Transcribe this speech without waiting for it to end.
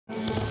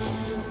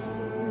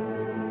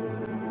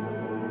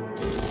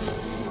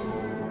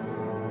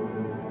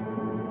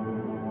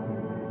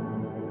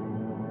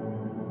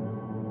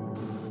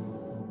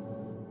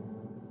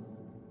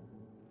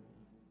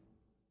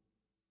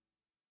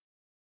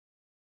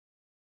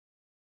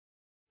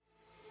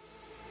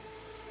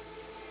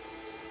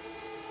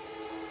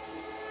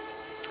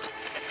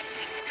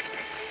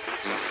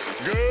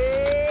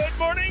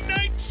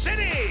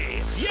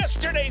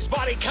Yesterday's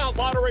body count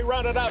lottery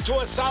rounded out to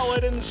a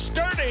solid and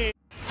sturdy.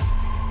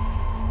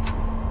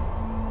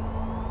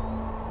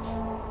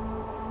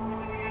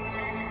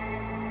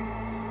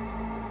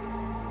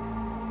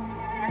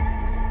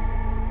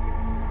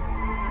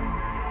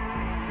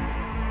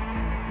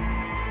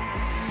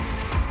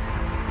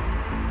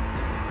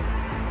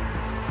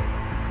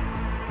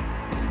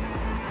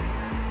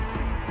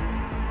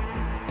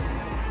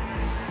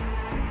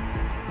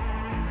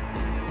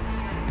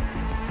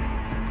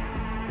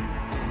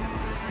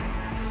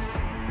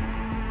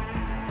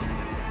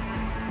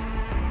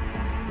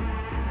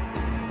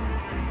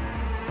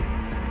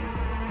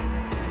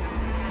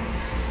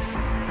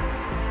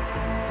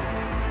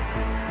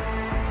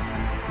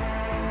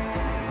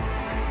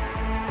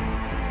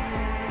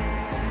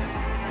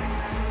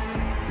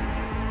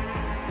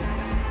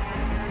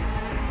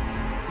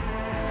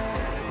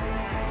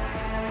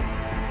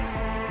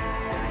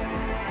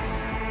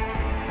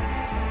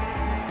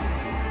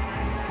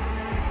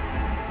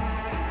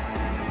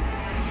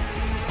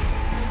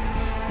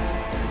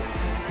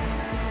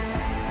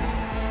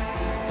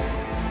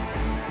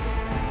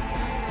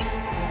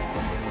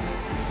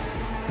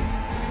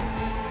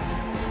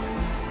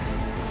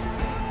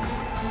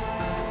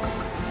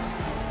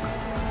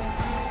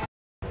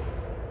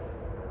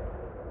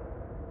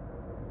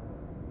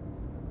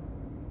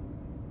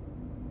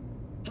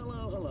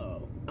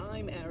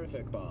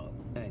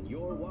 And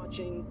you're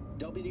watching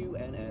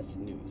WNS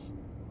News.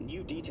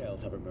 New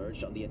details have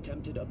emerged on the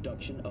attempted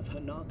abduction of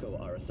Hanako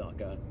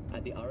Arasaka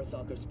at the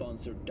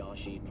Arasaka-sponsored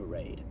Dashi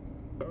Parade.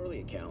 Early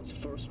accounts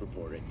first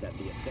reported that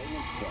the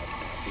assailants struck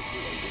as the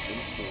parade was in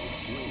full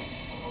swing.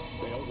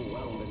 They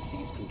overwhelmed and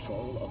seized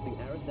control of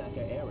the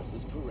Arasaka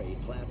Heiress's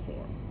parade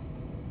platform.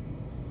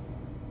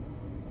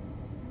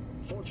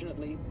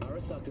 Fortunately,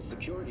 Arasaka's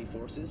security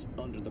forces,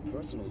 under the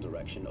personal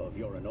direction of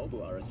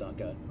Yorinobu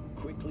Arasaka,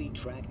 quickly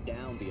tracked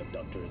down the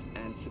abductors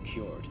and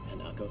secured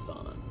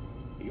Hanako-sama.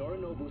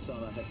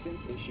 Yorinobu-sama has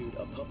since issued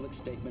a public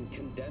statement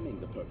condemning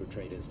the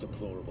perpetrators'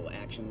 deplorable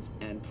actions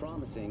and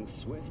promising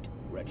swift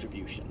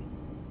retribution.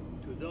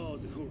 To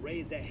those who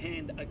raise a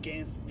hand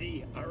against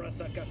the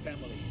Arasaka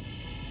family,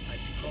 I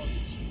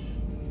promise you.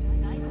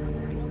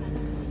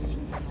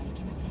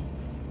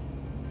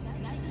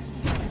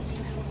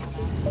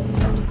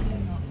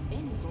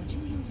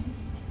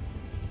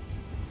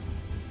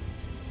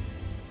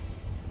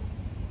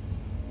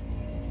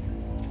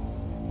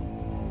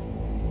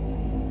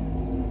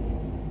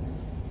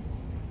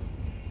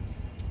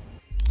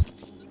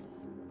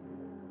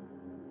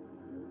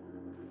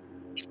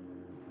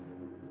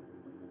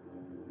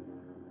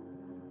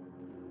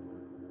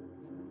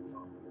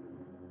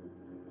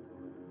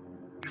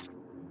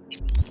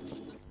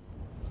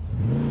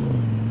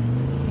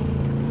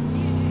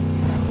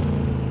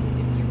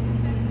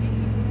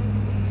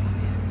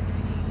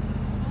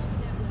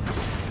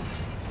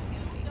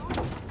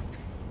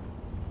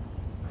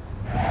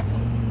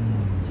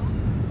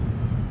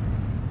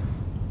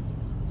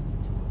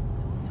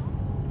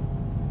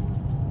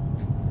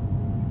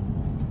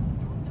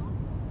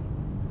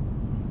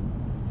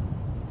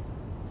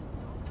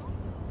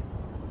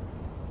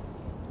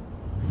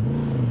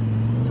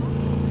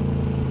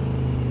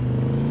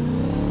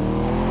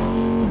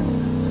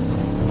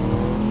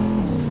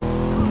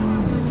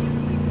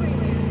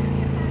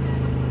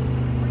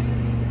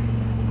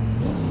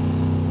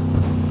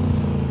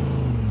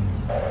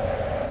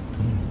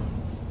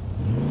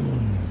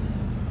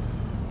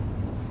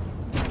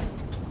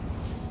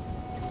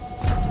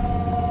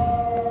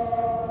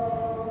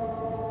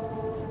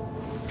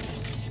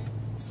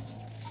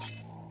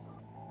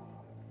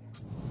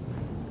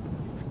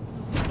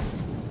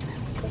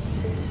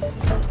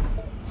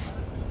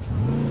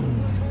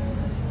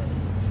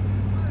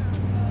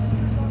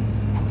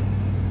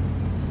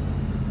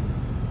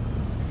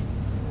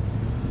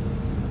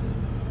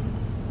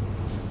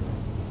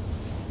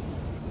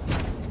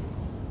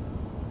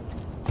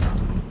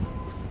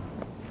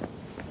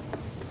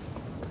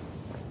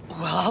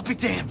 Well, I'll be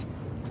damned.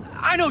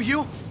 I know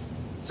you.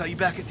 Saw you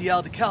back at the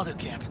Aldelcados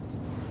camp.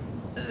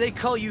 They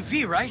call you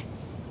V, right?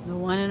 The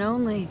one and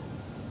only.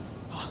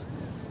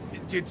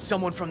 Did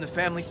someone from the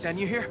family send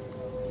you here?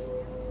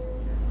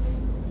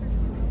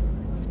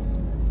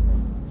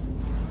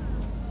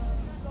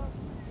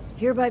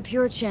 Here by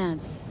pure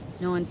chance.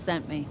 No one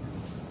sent me.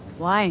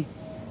 Why?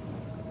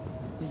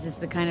 Is this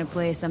the kind of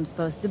place I'm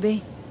supposed to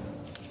be?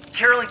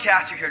 Carol and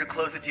Cass are here to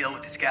close the deal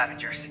with the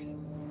scavengers.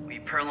 We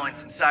purloined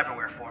some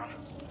cyberware for them.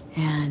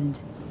 And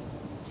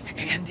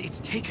it's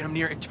taken them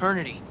near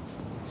eternity.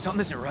 Something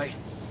isn't right.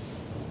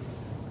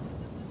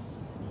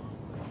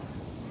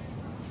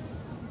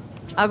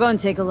 I'll go and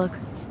take a look.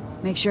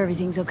 Make sure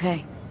everything's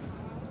okay.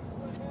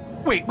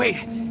 Wait.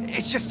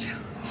 It's just...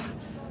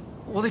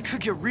 Well, they could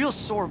get real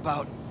sore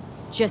about...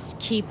 Just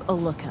keep a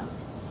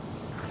lookout.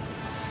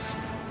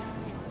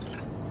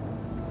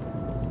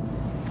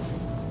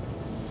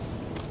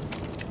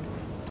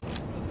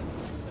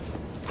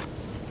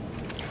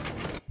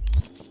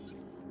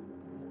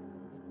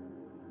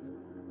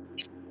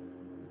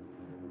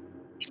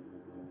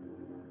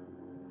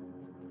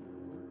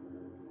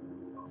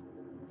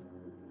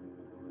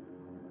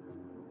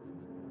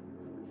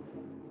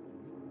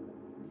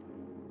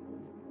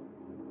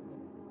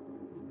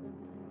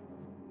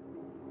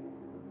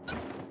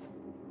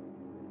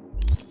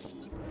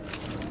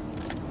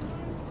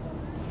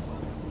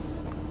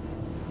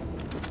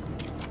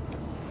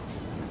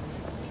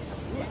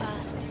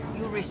 asked,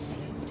 you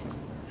received.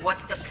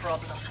 What's the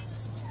problem?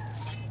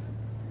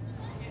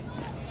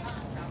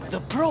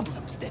 The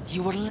problem's that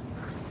you were...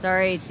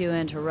 Sorry to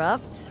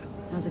interrupt.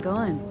 How's it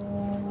going?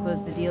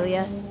 Closed the deal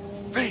yet?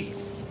 V,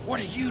 what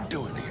are you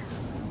doing here?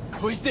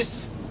 Who is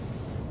this?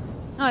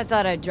 Oh, I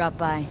thought I'd drop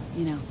by,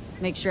 you know,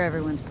 make sure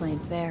everyone's playing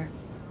fair.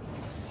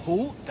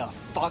 Who the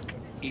fuck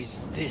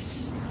is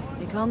this?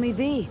 They call me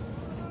V.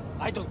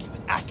 I don't give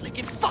an ass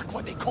licking fuck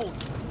what they call you.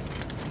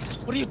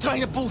 What are you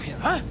trying to pull here,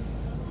 huh?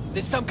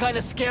 This some kind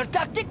of scare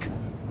tactic?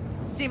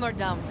 Simmer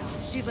down now.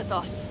 She's with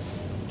us.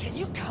 Can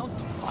you count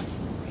to fucking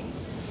 3?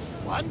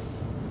 1,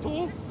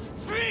 2,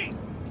 3!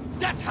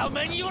 That's how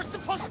many you're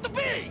supposed to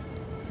be!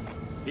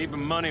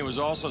 Even money was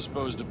also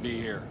supposed to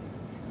be here.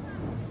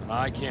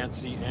 I can't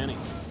see any.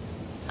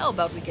 How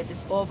about we get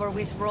this over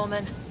with,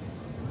 Roman?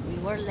 We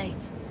were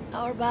late.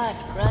 Our bad,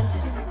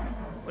 granted.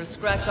 We'll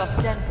scratch off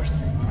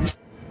 10%.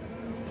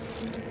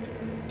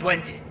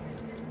 20.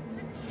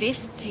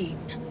 15.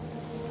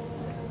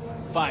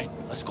 Fine,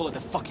 let's call it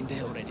a fucking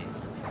day already.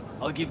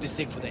 I'll give the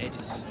sig for the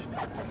edges.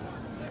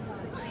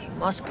 You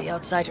must be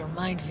outside your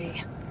mind, V.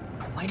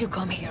 Why'd you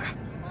come here?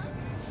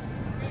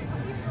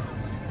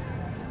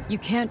 You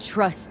can't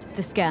trust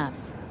the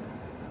scavs.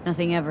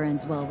 Nothing ever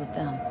ends well with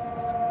them.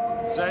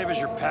 Save as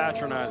you're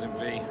patronizing,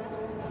 V.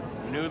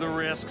 Knew the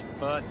risk,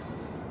 but...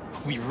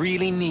 We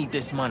really need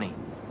this money.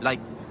 Like,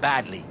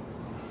 badly.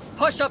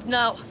 Hush up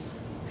now.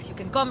 You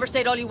can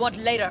conversate all you want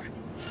later.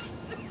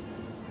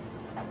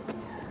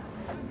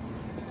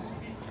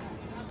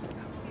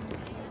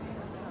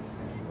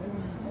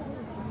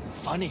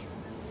 Funny.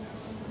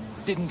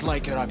 Didn't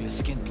like your ugly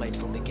skin plate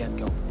from the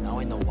get-go. Now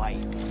I know why.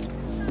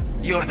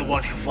 You're the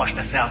one who flushed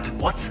us out,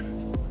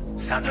 Watson.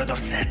 Sandra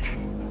Dorset.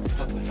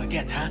 Thought we'd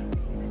forget, huh?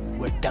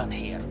 We're done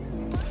here.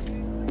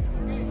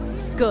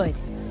 Good.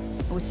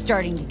 I was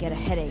starting to get a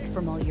headache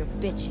from all your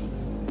bitching.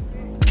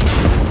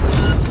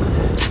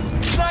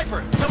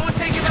 Sniper! Someone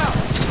take him out!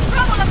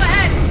 Trouble up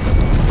ahead!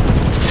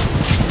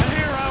 And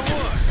here I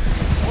was.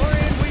 We're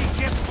in week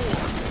gets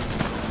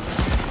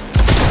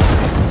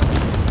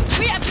 4.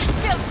 We have to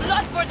spill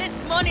blood for this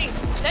money!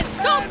 Then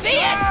so be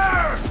it!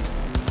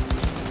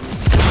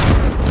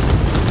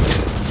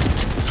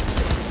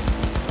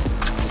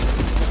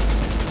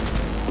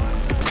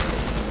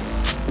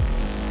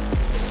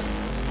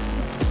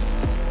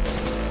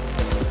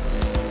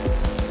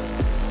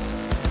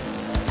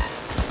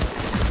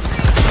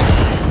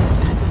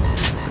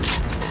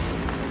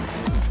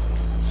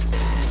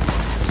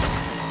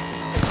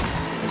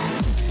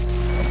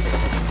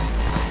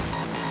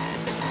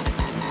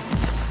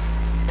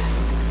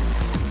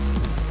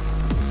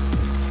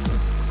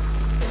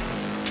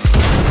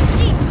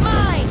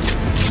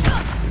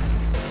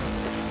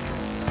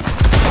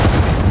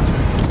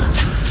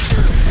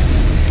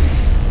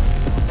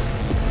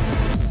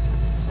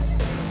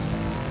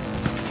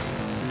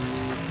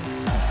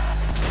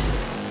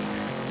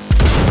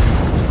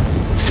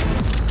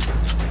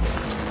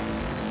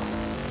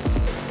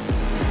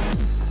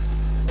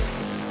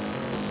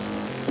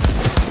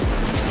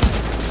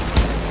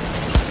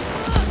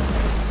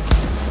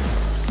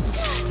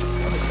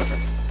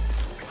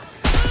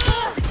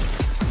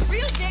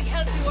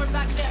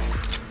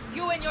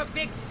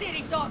 Big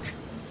city talk.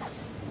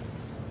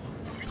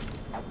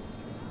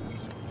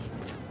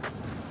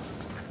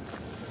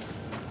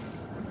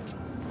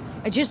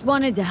 I just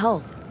wanted to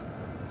help.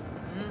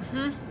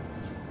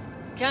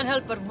 Can't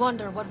help but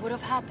wonder what would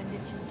have happened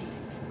if you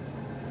didn't.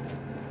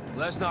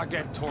 Let's not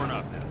get torn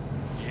up now.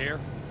 You hear?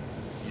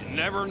 You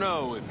never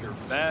know if your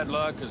bad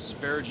luck has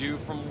spared you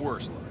from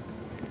worse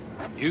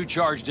luck. You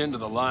charged into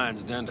the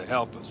lion's den to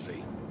help us,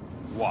 V.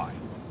 Why?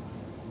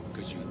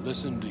 Because you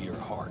listened to your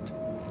heart.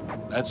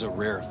 That's a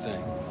rare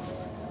thing.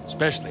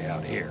 Especially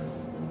out here.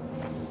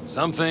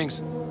 Some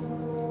things,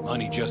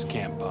 money just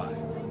can't buy.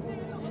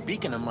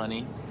 Speaking of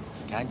money,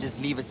 can't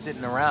just leave it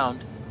sitting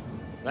around.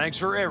 Thanks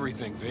for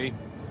everything, V.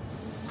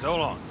 So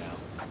long now.